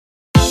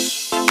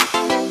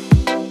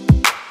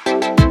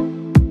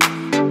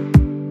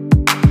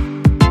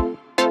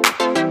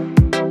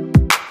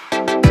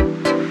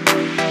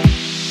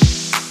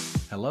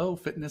Hello,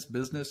 fitness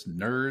business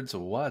nerds.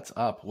 What's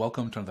up?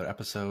 Welcome to another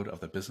episode of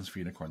the Business for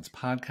Unicorns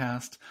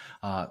podcast.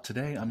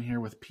 Today, I'm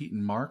here with Pete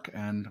and Mark,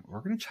 and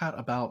we're going to chat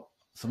about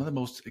some of the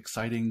most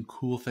exciting,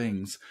 cool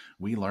things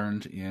we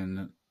learned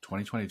in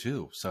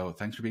 2022. So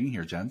thanks for being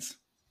here, gents.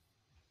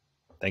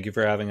 Thank you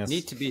for having us.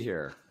 Neat to be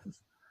here.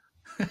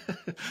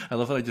 I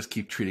love that I just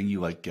keep treating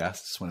you like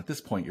guests when at this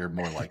point you're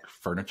more like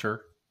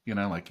furniture. You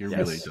know, like you're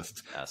really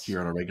just here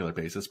on a regular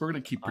basis. We're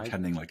going to keep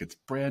pretending like it's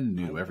brand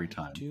new every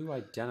time. I do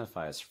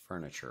identify as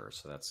furniture,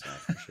 so that's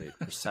actually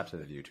perceptive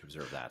of you to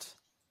observe that.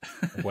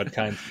 What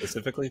kind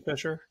specifically,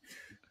 Fisher?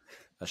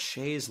 A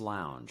chaise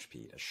lounge,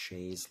 Pete. A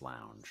chaise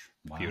lounge.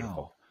 Wow.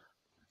 Beautiful.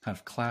 Kind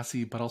of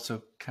classy, but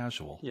also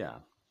casual. Yeah.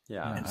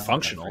 And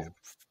functional.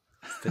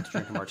 Fit to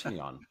drink a martini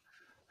on.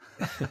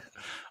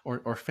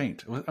 or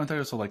faint. Aren't there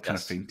also like kind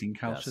of fainting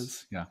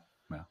couches? Yes.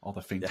 Yeah. All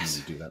the fainting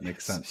you do, that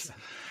makes sense.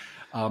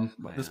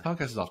 This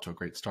podcast is off to a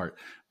great start.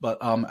 But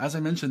as I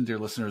mentioned, dear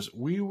listeners,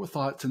 we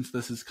thought since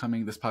this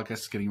podcast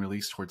is getting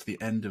released towards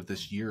the end of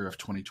this year of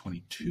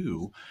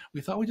 2022,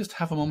 we thought we'd just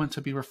have a moment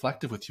to be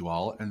reflective with you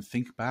all and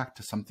think back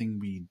to something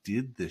we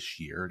did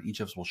this year. And each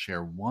of us will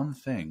share one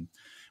thing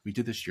we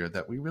did this year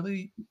that we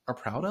really are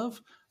proud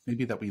of,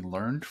 maybe that we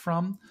learned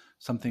from,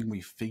 something we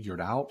figured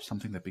out,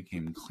 something that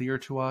became clear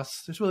to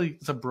us.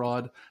 It's a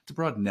broad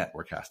net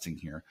we're casting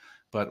here,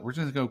 but we're just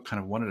going to go kind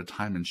of one at a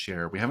time and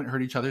share. We haven't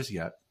heard each other's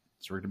yet.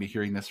 So we're going to be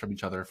hearing this from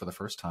each other for the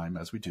first time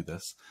as we do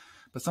this,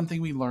 but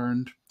something we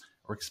learned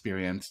or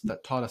experienced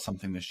that taught us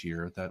something this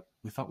year that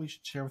we thought we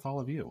should share with all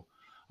of you.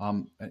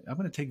 I'm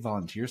going to take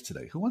volunteers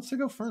today. Who wants to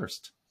go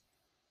first?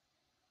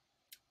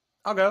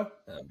 I'll go.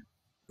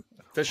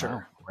 Fisher.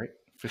 Wow, great.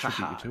 Fisher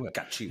beat you to it.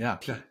 Got you. Yeah,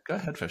 go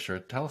ahead, Fisher.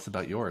 Tell us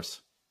about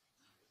yours.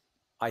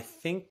 I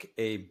think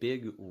a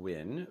big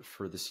win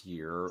for this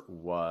year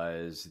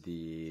was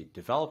the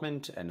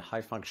development and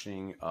high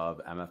functioning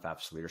of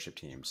MFF's leadership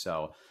team.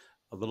 So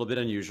a little bit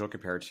unusual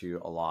compared to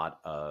a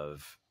lot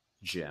of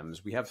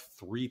gyms. We have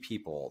 3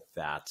 people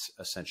that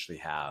essentially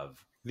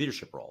have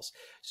leadership roles.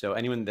 So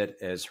anyone that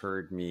has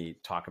heard me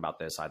talk about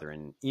this either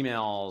in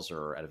emails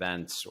or at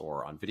events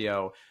or on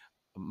video,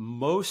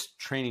 most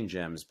training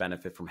gyms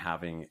benefit from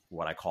having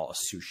what I call a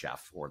sous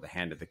chef, or the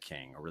hand of the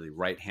king, a really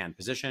right-hand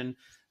position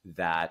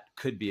that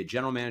could be a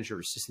general manager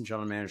or assistant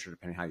general manager,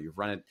 depending on how you've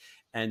run it.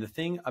 And the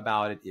thing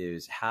about it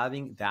is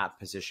having that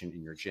position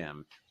in your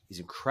gym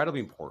is incredibly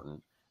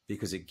important,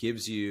 because it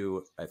gives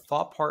you a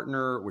thought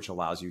partner, which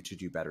allows you to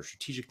do better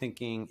strategic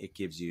thinking. It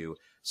gives you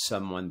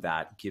someone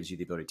that gives you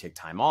the ability to take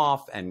time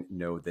off and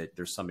know that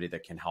there's somebody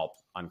that can help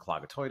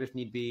unclog a toilet if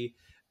need be.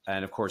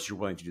 And of course, you're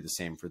willing to do the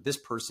same for this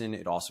person.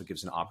 It also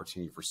gives an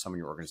opportunity for some of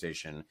your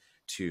organization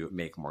to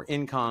make more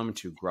income,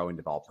 to grow and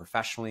develop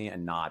professionally,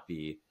 and not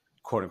be,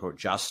 quote unquote,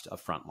 just a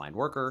frontline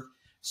worker.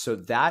 So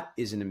that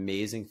is an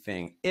amazing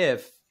thing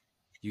if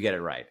you get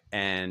it right.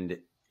 And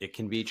it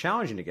can be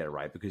challenging to get it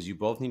right, because you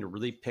both need to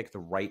really pick the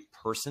right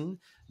person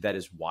that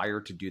is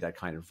wired to do that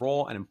kind of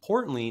role. And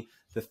importantly,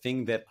 the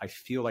thing that I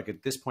feel like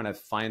at this point, I've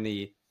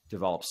finally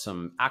developed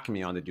some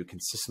acumen on to do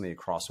consistently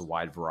across a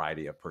wide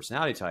variety of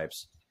personality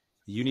types.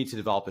 You need to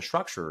develop the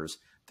structures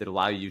that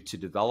allow you to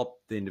develop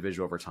the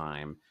individual over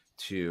time,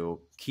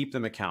 to keep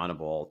them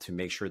accountable, to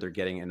make sure they're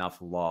getting enough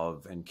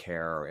love and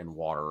care and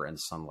water and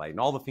sunlight and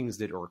all the things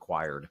that are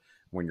required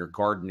when you're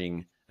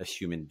gardening a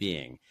human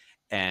being.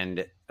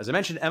 And as I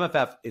mentioned,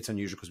 MFF, it's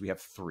unusual because we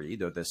have 3,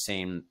 though the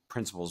same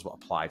principles will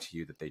apply to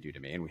you that they do to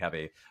me. And we have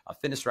a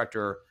fitness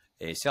director,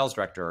 a sales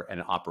director, and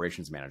an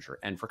operations manager.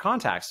 And for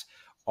context,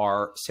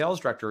 our sales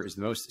director is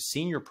the most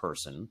senior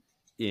person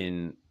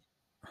in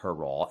her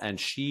role. And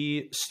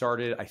she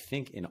started, I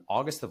think, in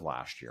August of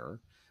last year.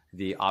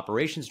 The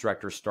operations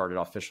director started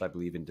officially, I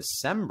believe, in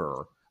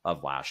December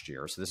of last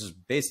year. So this is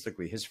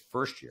basically his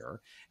first year.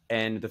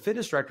 And the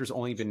fitness director has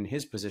only been in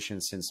his position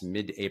since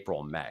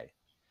mid-April, May.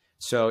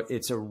 So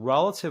it's a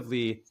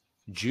relatively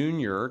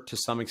junior, to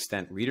some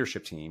extent,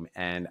 leadership team.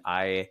 And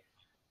I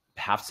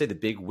have to say the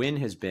big win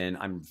has been,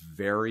 I'm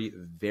very,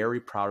 very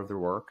proud of their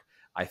work.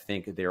 I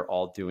think they're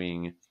all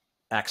doing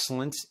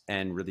excellent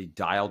and really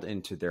dialed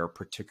into their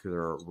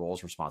particular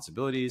roles and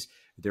responsibilities.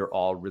 They're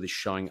all really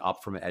showing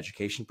up from an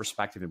education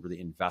perspective and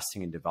really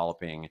investing in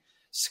developing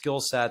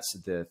skill sets,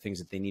 the things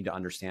that they need to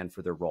understand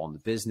for their role in the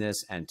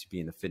business and to be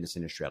in the fitness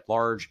industry at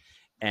large.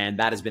 And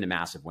that has been a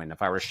massive win.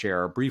 If I were to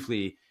share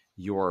briefly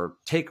your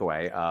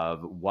takeaway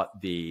of what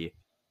I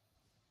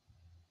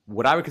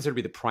would consider to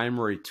be the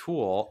primary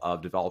tool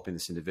of developing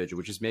this individual,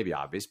 which is maybe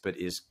obvious, but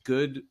is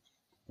good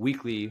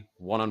weekly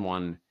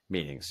one-on-one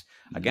meetings.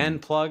 Again,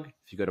 plug,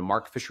 if you go to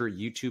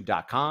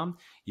markfisheryoutube.com,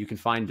 you can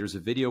find there's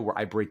a video where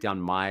I break down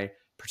my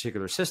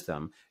particular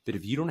system. But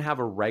if you don't have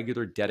a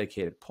regular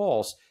dedicated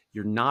pulse,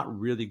 you're not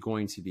really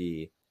going to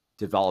be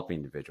developing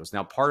individuals.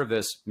 Now, part of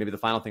this, maybe the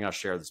final thing I'll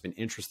share that's been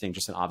interesting,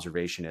 just an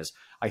observation, is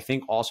I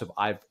think also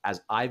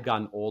as I've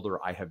gotten older,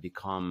 I have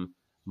become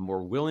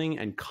more willing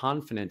and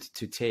confident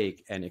to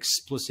take an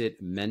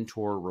explicit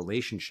mentor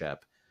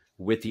relationship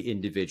with the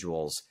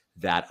individuals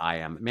that I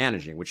am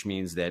managing, which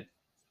means that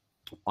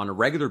on a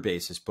regular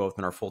basis, both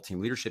in our full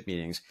team leadership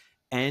meetings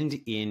And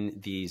in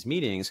these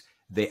meetings,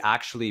 they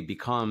actually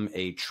become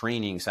a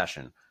training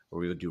session where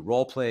we would do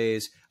role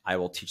plays. I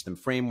will teach them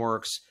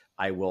frameworks.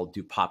 I will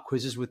do pop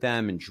quizzes with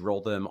them and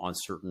drill them on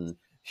certain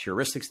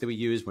heuristics that we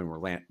use when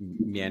we're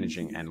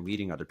managing and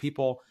leading other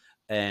people.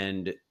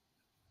 And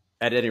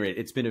at any rate,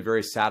 it's been a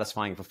very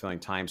satisfying, fulfilling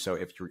time. So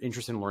if you're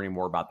interested in learning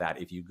more about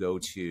that, if you go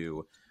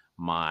to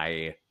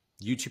my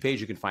YouTube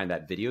page, you can find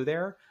that video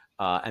there.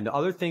 And the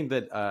other thing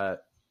that,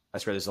 I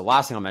swear this is the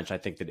last thing I'll mention, I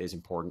think that is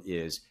important,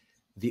 is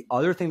the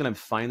other thing that I'm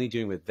finally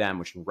doing with them,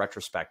 which in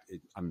retrospect,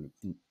 I'm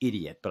an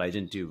idiot, but I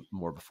didn't do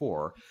more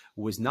before,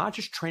 was not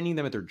just training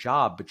them at their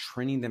job, but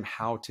training them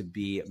how to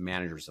be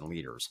managers and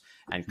leaders,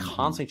 and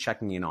constantly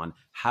checking in on,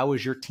 how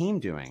is your team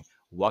doing?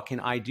 What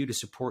can I do to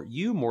support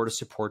you more to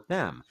support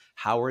them?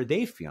 How are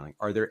they feeling?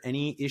 Are there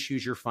any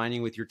issues you're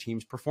finding with your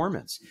team's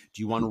performance?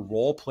 Do you want to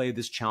role play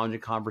this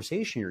challenging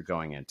conversation you're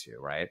going into,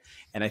 right?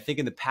 And I think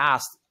in the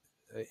past,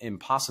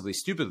 impossibly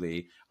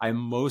stupidly, I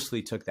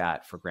mostly took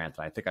that for granted.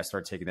 I think I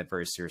started taking that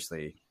very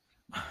seriously,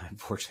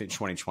 unfortunately,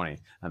 2020,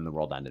 and the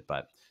world ended.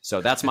 But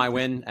so that's my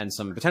win and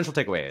some potential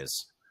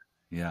takeaways.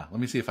 Yeah, let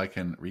me see if I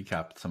can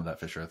recap some of that,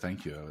 Fisher.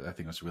 Thank you. I think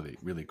it was really,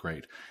 really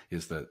great.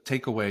 Is the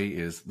takeaway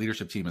is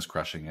leadership team is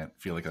crushing it.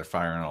 Feel like they're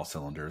firing on all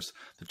cylinders.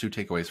 The two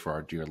takeaways for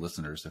our dear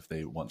listeners, if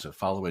they want to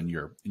follow in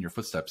your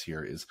footsteps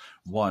here, is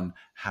one,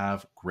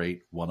 have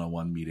great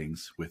one-on-one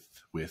meetings with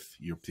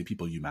the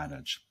people you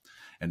manage.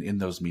 And in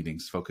those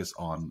meetings, focus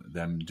on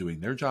them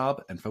doing their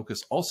job and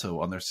focus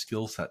also on their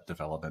skill set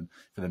development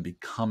for them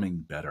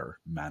becoming better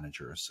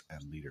managers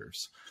and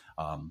leaders.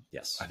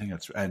 Yes, I think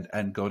that's,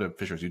 and go to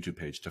Fisher's YouTube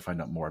page to find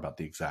out more about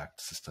the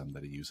exact system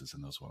that he uses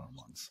in those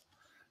one-on-ones.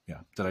 Yeah.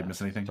 Did I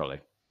miss anything?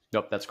 Totally.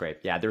 Nope, that's great.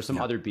 Yeah, there's some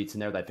other beats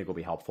in there that I think will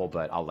be helpful,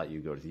 but I'll let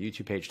you go to the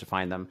YouTube page to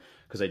find them,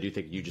 because I do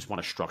think you just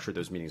want to structure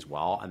those meetings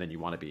well, and then you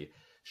want to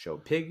show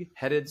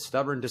pig-headed,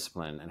 stubborn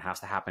discipline, and it has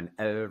to happen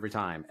every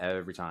time.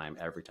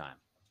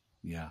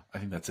 Yeah, I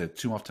think that's it.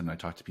 Too often I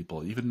talk to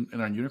people, even in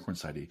our Unicorn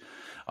Society,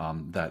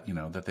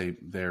 that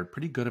they're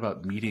pretty good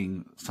about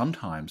meeting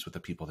sometimes with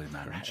the people they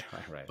manage,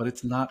 right. But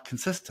it's not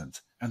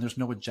consistent and there's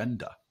no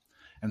agenda.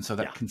 And so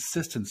that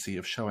consistency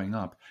of showing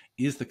up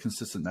is the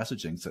consistent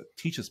messaging that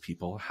teaches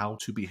people how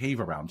to behave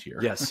around here.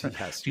 Yes.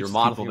 You're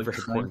modeling a very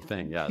important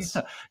thing. Yes.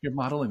 Yeah, you're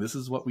modeling. This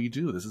is what we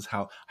do. This is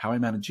how I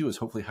manage you, is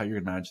hopefully how you're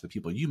going to manage the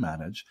people you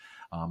manage.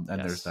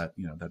 There's that,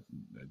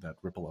 that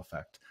ripple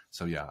effect.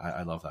 So yeah,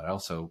 I love that. I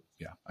also,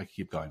 I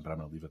keep going, but I'm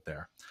going to leave it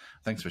there.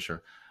 Thanks,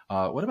 Fisher.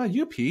 What about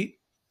you, Pete?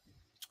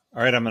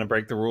 All right, I'm going to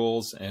break the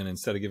rules, and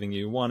instead of giving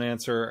you one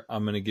answer,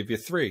 I'm going to give you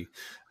three.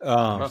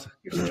 I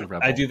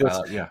do this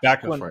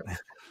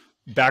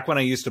back when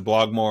I used to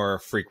blog more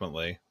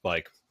frequently,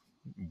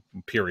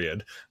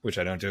 period, which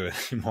I don't do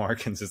anymore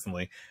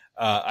consistently.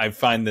 I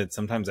find that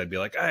sometimes I'd be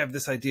like, I have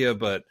this idea,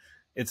 but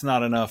it's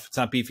not enough. It's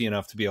not beefy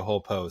enough to be a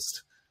whole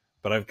post.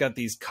 But I've got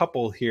these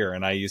couple here,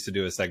 and I used to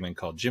do a segment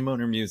called Gym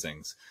Owner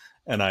Musings.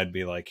 And I'd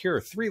be like, here are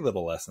 3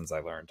 little lessons I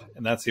learned.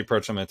 And that's the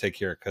approach I'm going to take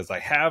here, because I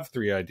have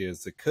 3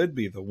 ideas that could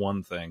be the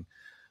one thing,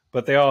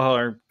 but they all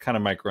are kind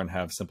of micro and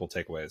have simple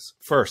takeaways.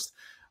 First,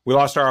 we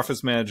lost our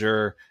office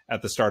manager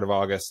at the start of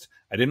August.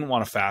 I didn't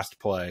want to fast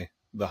play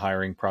the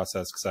hiring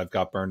process because I've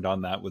got burned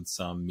on that with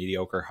some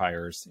mediocre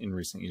hires in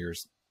recent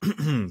years.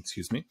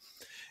 Excuse me.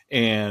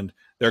 And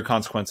there are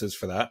consequences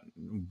for that.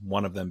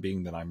 One of them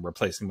being that I'm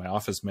replacing my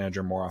office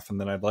manager more often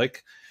than I'd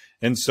like.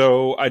 And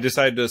so I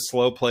decided to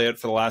slow play it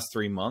for the last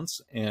 3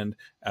 months. And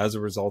as a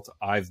result,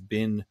 I've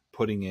been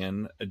putting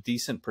in a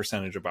decent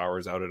percentage of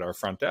hours out at our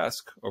front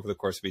desk over the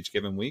course of each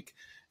given week.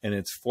 And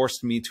it's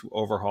forced me to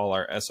overhaul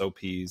our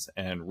SOPs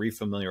and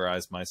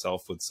refamiliarize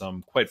myself with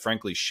some, quite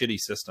frankly, shitty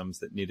systems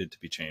that needed to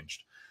be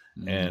changed.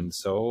 And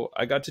so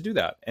I got to do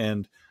that.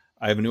 And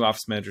I have a new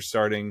office manager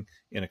starting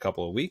in a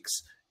couple of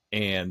weeks.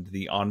 And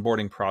the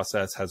onboarding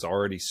process has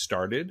already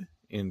started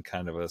in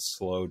kind of a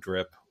slow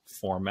drip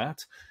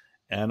format.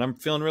 And I'm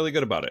feeling really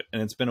good about it.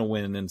 And it's been a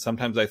win. And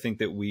sometimes I think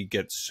that we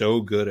get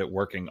so good at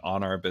working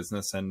on our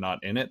business and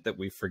not in it that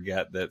we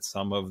forget that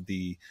some of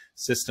the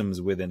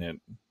systems within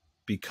it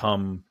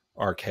become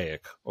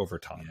archaic over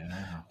time.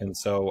 Yeah. And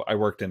so I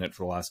worked in it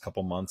for the last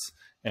couple months.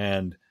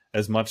 And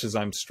as much as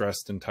I'm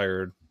stressed and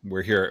tired,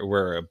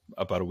 we're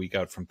about a week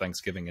out from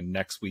Thanksgiving, and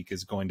next week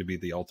is going to be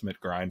the ultimate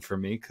grind for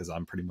me because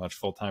I'm pretty much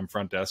full-time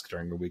front desk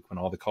during the week when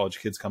all the college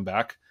kids come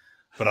back.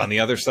 But on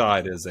the other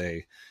side is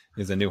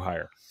a new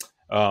hire.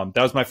 That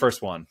was my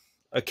first one.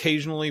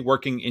 Occasionally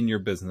working in your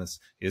business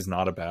is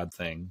not a bad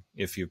thing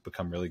if you've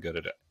become really good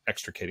at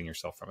extricating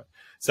yourself from it.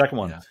 Second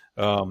one,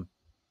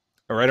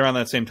 right around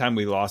that same time,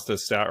 we lost a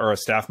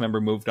staff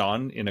member moved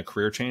on in a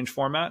career change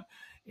format.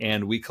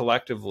 And we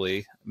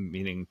collectively,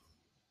 meaning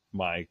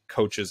my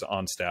coaches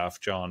on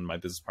staff, John, my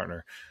business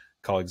partner,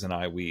 colleagues, and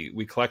I,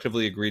 we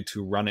collectively agreed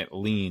to run it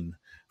lean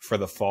for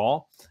the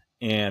fall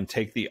and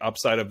take the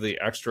upside of the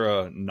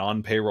extra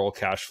non-payroll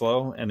cash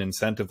flow and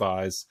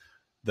incentivize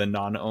the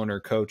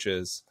non-owner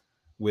coaches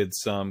with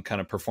some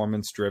kind of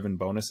performance-driven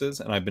bonuses.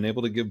 And I've been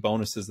able to give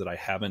bonuses that I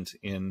haven't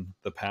in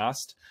the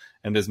past.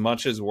 And as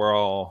much as we're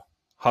all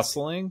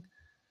hustling,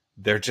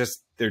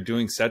 they're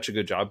doing such a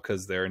good job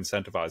because they're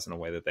incentivized in a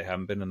way that they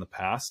haven't been in the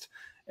past.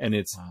 And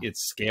it's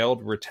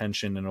scaled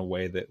retention in a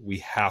way that we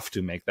have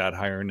to make that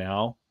higher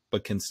now,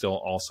 but can still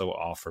also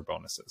offer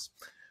bonuses,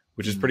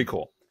 which is pretty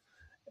cool.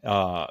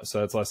 So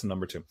that's lesson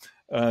number 2.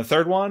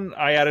 Third one,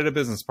 I added a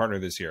business partner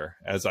this year,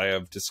 as I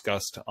have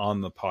discussed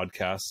on the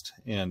podcast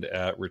and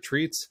at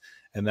retreats.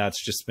 And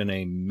that's just been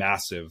a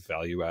massive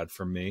value add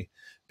for me,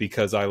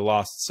 because I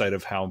lost sight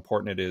of how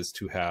important it is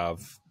to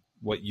have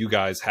what you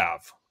guys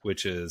have,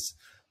 which is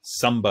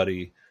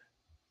somebody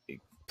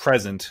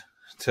present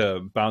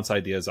to bounce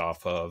ideas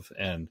off of.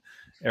 And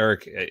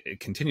Eric, it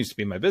continues to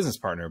be my business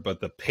partner, but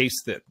the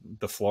pace that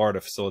the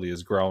Florida facility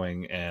is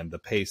growing and the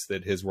pace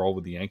that his role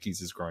with the Yankees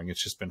is growing,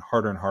 it's just been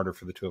harder and harder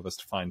for the two of us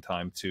to find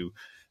time to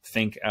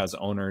think as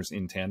owners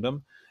in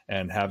tandem.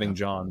 And having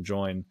John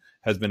join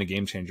has been a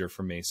game changer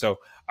for me. So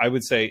I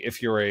would say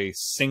if you're a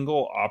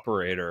single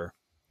operator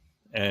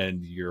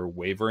and you're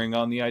wavering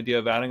on the idea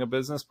of adding a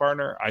business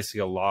partner, I see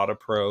a lot of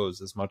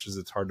pros. As much as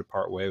it's hard to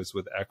part ways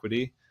with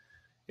equity,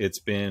 it's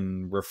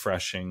been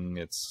refreshing.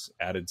 It's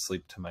added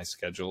sleep to my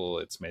schedule.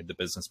 It's made the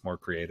business more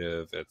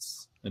creative.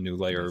 It's a new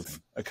layer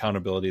of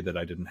accountability that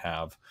I didn't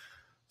have.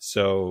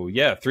 So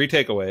yeah, 3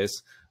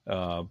 takeaways,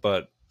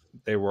 but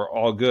they were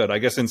all good. I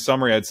guess in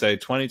summary, I'd say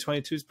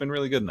 2022 has been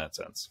really good in that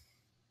sense.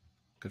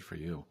 Good for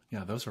you.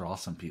 Yeah, those are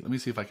awesome, Pete. Let me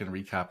see if I can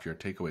recap your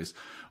takeaways.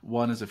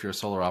 One is, if you're a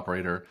solar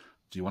operator,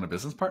 do you want a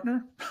business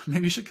partner?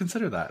 Maybe you should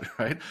consider that,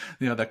 right?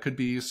 That could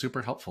be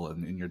super helpful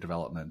in your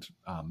development.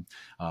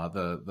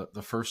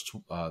 The first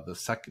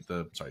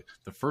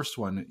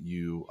one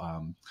you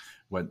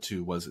went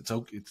to was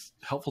it's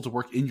helpful to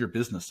work in your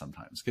business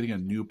sometimes. Getting a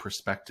new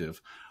perspective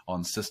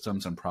on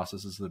systems and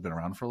processes that have been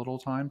around for a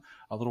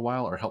little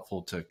while, are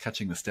helpful to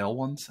catching the stale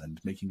ones and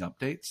making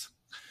updates.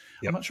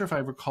 Yep. I'm not sure if I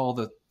recall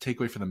the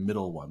takeaway for the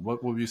middle one.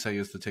 What would you say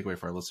is the takeaway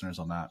for our listeners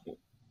on that?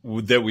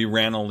 That we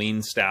ran a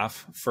lean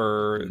staff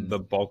for the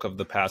bulk of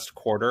the past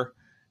quarter,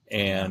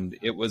 and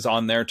it was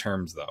on their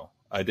terms though.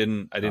 I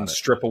didn't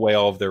strip away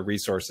all of their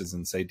resources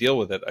and say, deal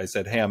with it. I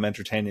said, hey, I'm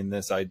entertaining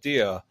this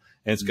idea,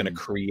 and it's going to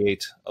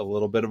create a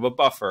little bit of a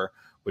buffer,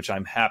 which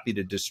I'm happy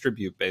to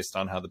distribute based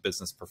on how the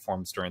business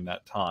performs during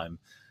that time.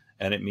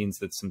 And it means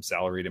that some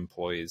salaried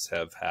employees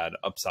have had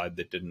upside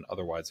that didn't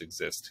otherwise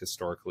exist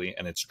historically,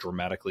 and it's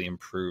dramatically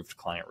improved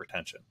client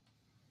retention.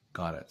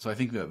 Got it. So I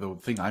think that the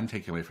thing I'm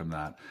taking away from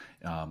that,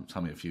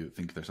 tell me if you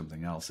think there's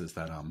something else, is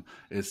that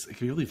it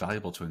can be really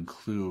valuable to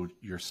include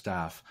your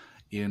staff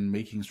in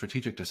making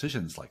strategic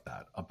decisions like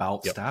that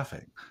about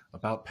staffing,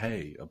 about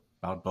pay,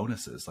 about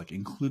bonuses, like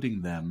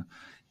including them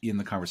in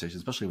the conversation,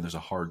 especially when there's a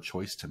hard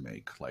choice to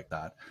make like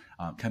that,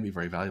 can be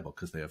very valuable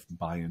because they have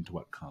buy-in to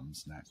what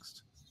comes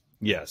next.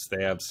 Yes,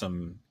 they have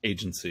some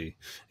agency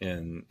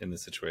in the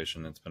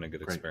situation. It's been a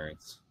good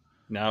experience.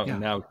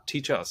 Now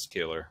teach us,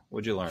 Keeler.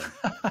 What'd you learn?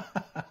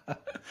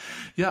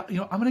 Yeah,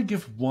 I'm going to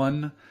give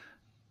one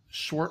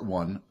short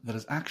one that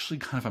is actually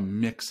kind of a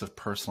mix of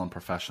personal and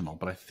professional,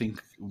 but I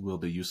think will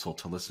be useful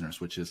to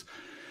listeners, which is,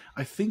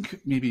 I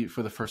think maybe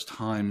for the first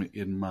time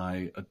in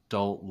my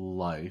adult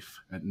life,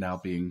 and now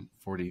being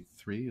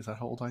 43, is that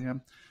how old I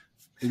am?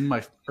 In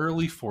my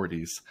early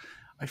 40s,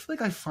 I feel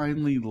like I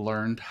finally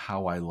learned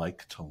how I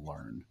like to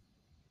learn,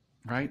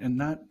 right?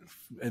 And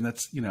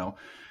that's,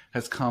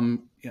 has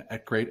come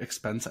at great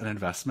expense and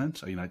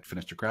investment. I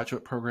finished a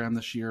graduate program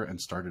this year and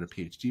started a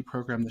PhD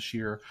program this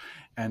year.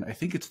 And I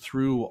think it's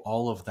through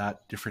all of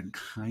that different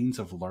kinds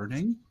of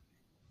learning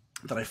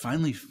that I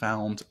finally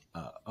found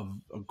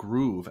a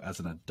groove as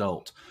an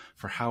adult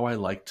for how I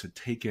like to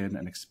take in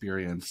and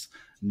experience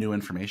new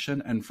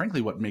information, and frankly,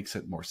 what makes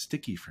it more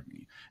sticky for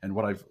me. And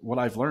what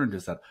I've learned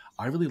is that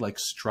I really like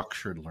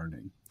structured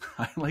learning.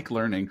 I like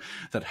learning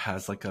that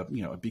has like a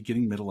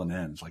beginning, middle, and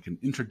end, like an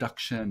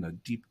introduction, a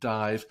deep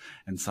dive,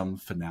 and some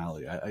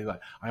finale.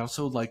 I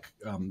also like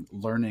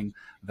learning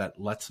that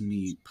lets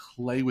me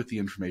play with the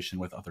information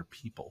with other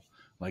people.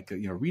 Like,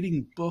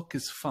 reading book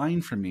is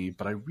fine for me,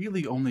 but I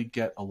really only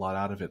get a lot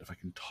out of it if I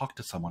can talk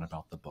to someone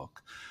about the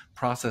book,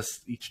 process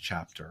each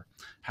chapter,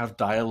 have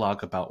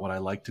dialogue about what I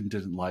liked and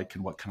didn't like,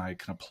 and what I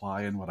can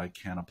apply and what I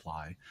can't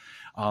apply.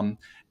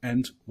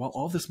 And while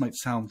all this might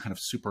sound kind of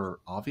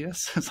super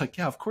obvious, it's like,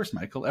 yeah, of course,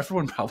 Michael,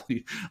 everyone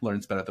probably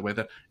learns better the way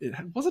that it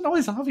wasn't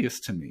always obvious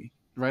to me.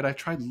 Right? I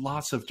tried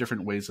lots of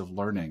different ways of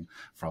learning,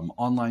 from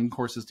online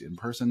courses to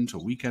in-person to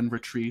weekend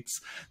retreats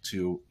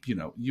to,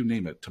 you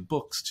name it, to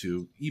books,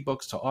 to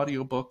ebooks, to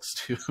audiobooks,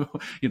 to,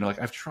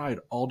 I've tried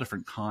all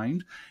different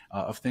kind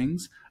of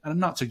things. And I'm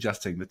not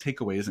suggesting the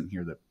takeaway isn't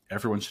here that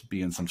everyone should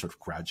be in some sort of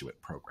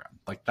graduate program.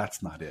 Like,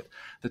 that's not it.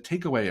 The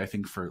takeaway, I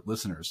think, for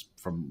listeners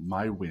from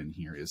my win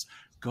here is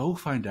go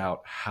find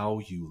out how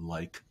you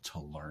like to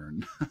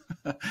learn.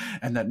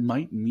 And that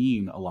might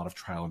mean a lot of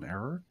trial and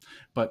error.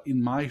 But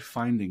in my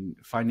finding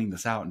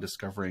this out and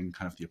discovering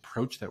kind of the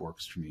approach that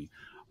works for me,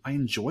 I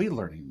enjoy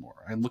learning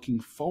more. I'm looking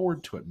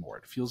forward to it more.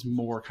 It feels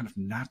more kind of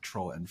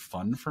natural and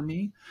fun for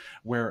me.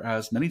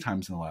 Whereas many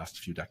times in the last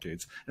few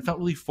decades, it felt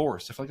really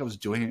forced. I felt like I was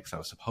doing it because I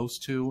was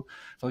supposed to.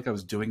 I felt like I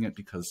was doing it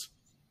because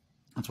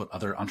That's what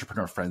other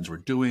entrepreneur friends were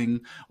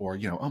doing. Or,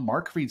 you know, oh,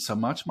 Mark reads so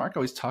much. Mark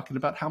always talking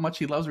about how much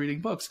he loves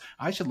reading books.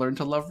 I should learn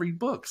to read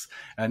books.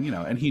 And, you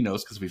know, and he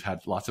knows because we've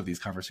had lots of these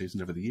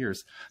conversations over the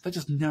years. That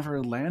just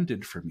never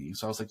landed for me.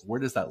 So I was like, where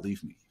does that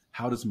leave me?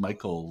 How does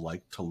Michael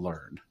like to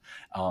learn?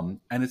 And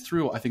it's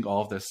through, I think,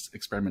 all of this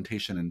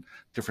experimentation and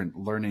different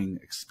learning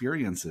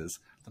experiences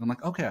that I'm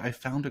like, okay, I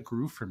found a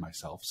groove for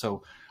myself.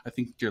 So I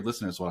think, dear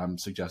listeners, what I'm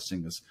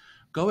suggesting is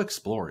go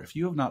explore. If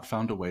you have not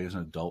found a way as an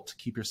adult to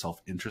keep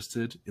yourself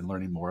interested in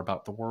learning more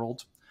about the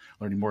world,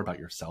 learning more about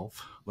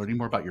yourself, learning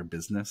more about your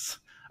business,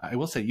 I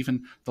will say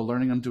even the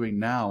learning I'm doing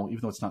now,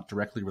 even though it's not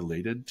directly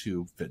related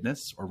to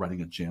fitness or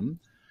running a gym,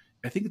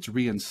 I think it's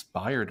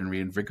re-inspired and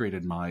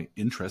reinvigorated my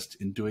interest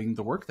in doing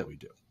the work that we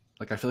do.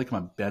 Like, I feel like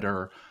I'm a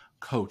better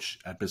coach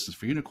at Business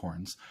for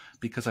Unicorns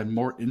because I'm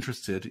more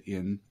interested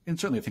in, and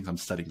certainly the things I'm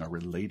studying are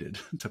related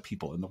to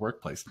people in the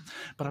workplace,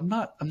 but I'm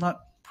not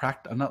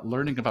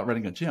learning about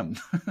running a gym.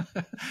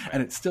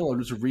 And it still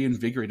has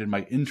reinvigorated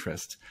my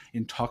interest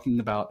in talking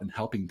about and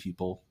helping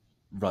people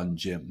run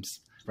gyms,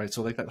 right?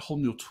 So like that whole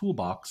new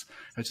toolbox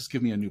has just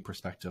given me a new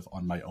perspective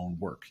on my own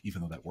work,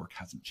 even though that work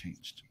hasn't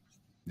changed.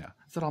 Yeah.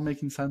 Is that all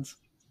making sense?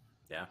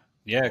 Yeah.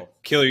 Yeah. Cool.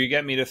 Keeler, you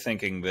get me to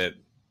thinking that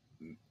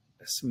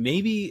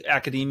maybe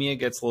academia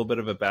gets a little bit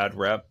of a bad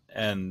rep.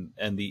 And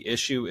the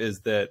issue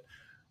is that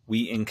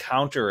we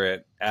encounter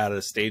it at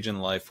a stage in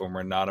life when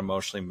we're not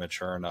emotionally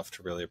mature enough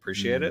to really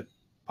appreciate it,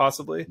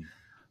 possibly.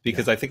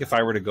 Because I think if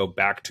I were to go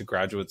back to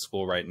graduate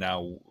school right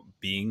now,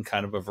 being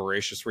kind of a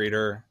voracious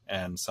reader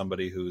and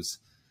somebody who's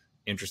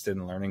interested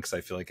in learning, because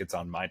I feel like it's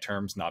on my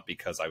terms, not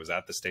because I was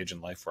at the stage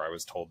in life where I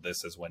was told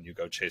this is when you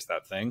go chase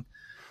that thing.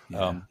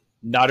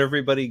 Not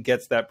everybody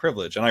gets that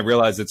privilege. And I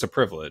realize it's a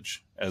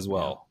privilege as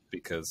well,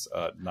 because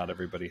not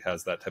everybody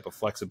has that type of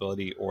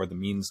flexibility or the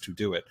means to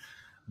do it.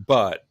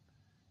 But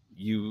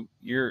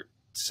you're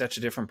such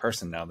a different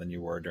person now than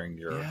you were during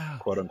your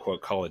quote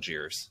unquote college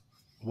years.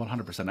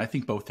 100%. I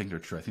think both things are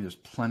true. I think there's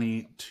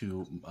plenty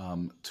to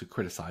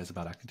criticize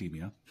about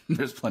academia.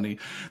 There's plenty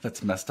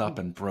that's messed up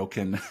and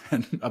broken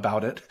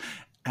about it.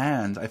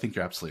 And I think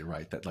you're absolutely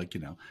right that, like, you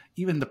know,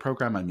 even the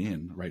program I'm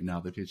in right now,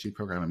 the PhD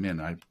program I'm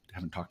in, I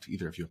haven't talked to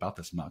either of you about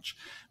this much,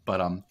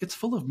 but it's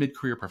full of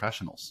mid-career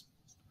professionals.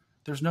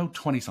 There's no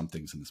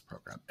 20-somethings in this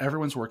program.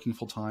 Everyone's working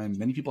full-time.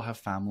 Many people have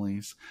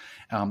families.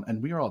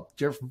 And we are all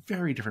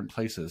very different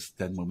places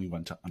than when we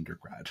went to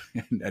undergrad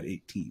at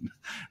 18,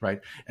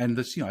 right? And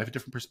this, you know, I have a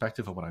different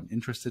perspective of what I'm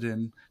interested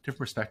in, different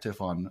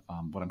perspective on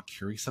what I'm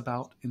curious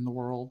about in the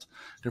world,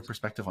 different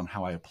perspective on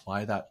how I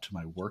apply that to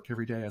my work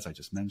every day, as I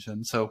just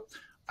mentioned. So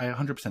I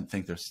 100%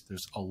 think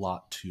there's a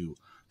lot to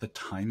the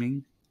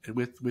timing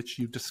with which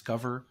you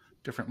discover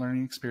different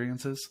learning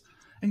experiences.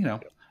 And, you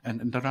know,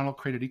 and they're not all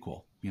created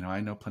equal. You know,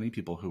 I know plenty of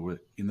people who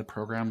were in the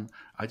program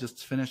I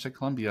just finished at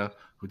Columbia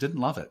who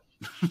didn't love it,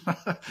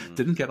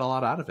 didn't get a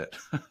lot out of it.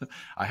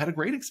 I had a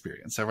great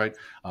experience. All right.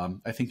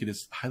 I think it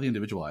is highly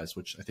individualized,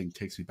 which I think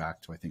takes me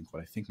back to,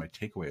 what I think my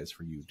takeaway is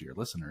for you, dear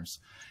listeners,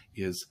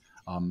 is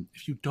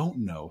if you don't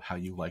know how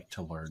you like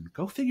to learn,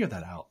 go figure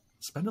that out.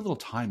 Spend a little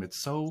time. It's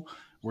so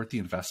worth the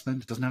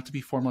investment. It doesn't have to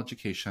be formal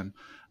education,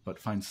 but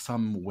find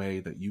some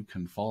way that you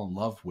can fall in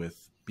love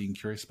with being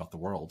curious about the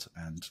world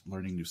and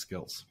learning new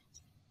skills.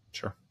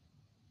 Sure.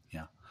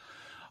 Yeah.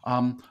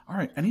 All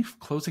right. Any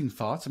closing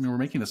thoughts? I mean, we're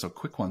making this a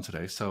quick one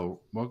today,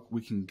 so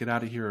we can get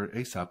out of here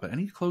ASAP. But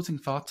any closing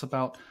thoughts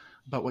about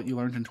what you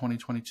learned in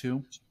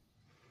 2022?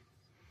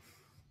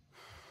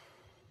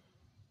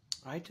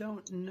 I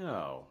don't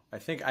know. I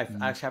think I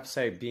actually have to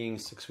say, being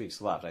 6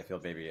 weeks left, I feel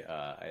maybe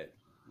I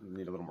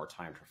need a little more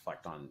time to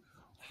reflect on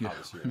how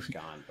this year has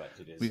gone. But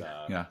it is.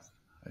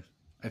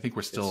 I think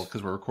we're still,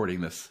 because we're recording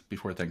this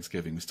before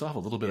Thanksgiving, we still have a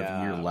little bit of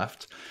a year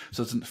left.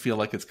 So it doesn't feel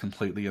like it's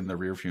completely in the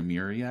rearview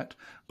mirror yet.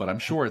 But I'm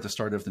sure at the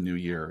start of the new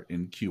year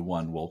in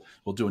Q1,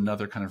 we'll do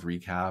another kind of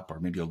recap or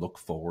maybe a look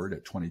forward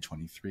at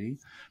 2023.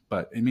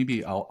 And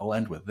maybe I'll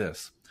end with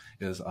this,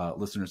 is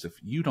listeners, if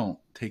you don't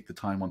take the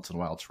time once in a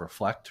while to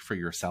reflect for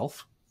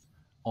yourself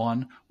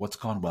on what's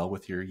gone well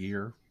with your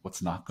year,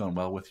 what's not gone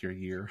well with your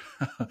year,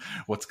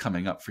 what's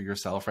coming up for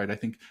yourself, right? I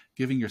think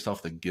giving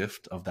yourself the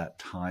gift of that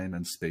time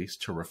and space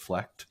to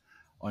reflect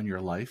on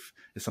your life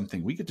is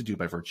something we get to do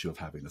by virtue of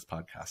having this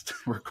podcast.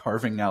 We're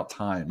carving out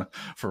time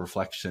for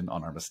reflection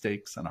on our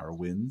mistakes and our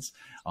wins.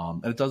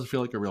 And it does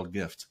feel like a real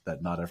gift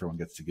that not everyone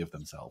gets to give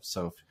themselves.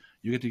 So if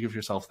you get to give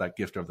yourself that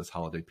gift over this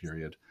holiday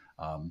period,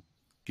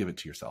 give it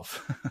to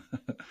yourself.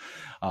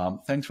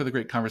 Thanks for the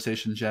great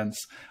conversation,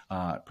 gents.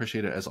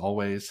 Appreciate it as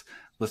always.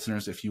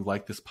 Listeners, if you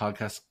like this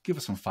podcast, give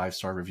us some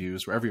 5-star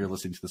reviews wherever you're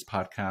listening to this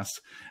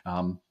podcast.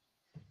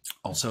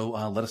 Also,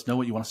 let us know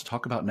what you want us to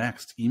talk about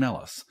next. Email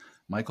us.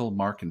 Michael,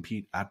 Mark, and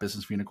Pete at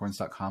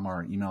businessforunicorns.com are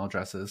our email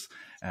addresses.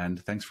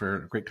 And thanks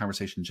for a great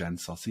conversation,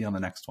 gents. I'll see you on the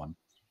next one.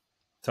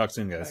 Talk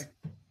soon, guys.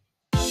 Bye.